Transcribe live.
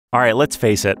All right, let's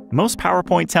face it, most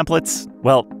PowerPoint templates,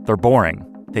 well, they're boring.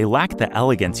 They lack the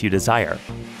elegance you desire.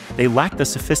 They lack the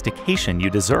sophistication you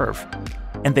deserve.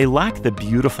 And they lack the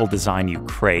beautiful design you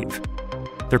crave.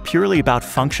 They're purely about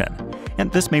function.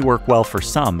 And this may work well for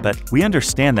some, but we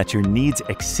understand that your needs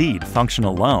exceed function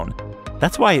alone.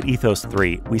 That's why at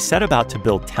Ethos3, we set about to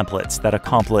build templates that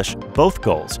accomplish both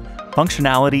goals,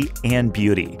 functionality and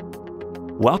beauty.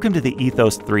 Welcome to the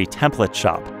Ethos3 template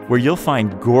shop, where you'll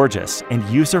find gorgeous and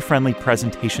user-friendly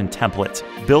presentation templates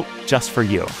built just for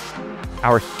you.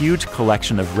 Our huge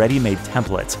collection of ready-made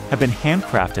templates have been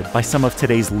handcrafted by some of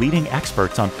today's leading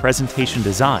experts on presentation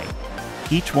design.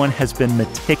 Each one has been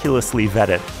meticulously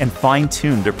vetted and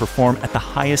fine-tuned to perform at the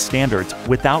highest standards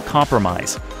without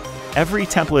compromise. Every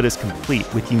template is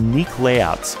complete with unique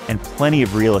layouts and plenty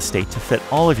of real estate to fit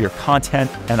all of your content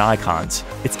and icons.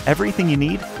 It's everything you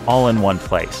need all in one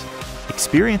place.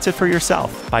 Experience it for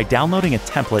yourself by downloading a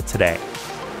template today.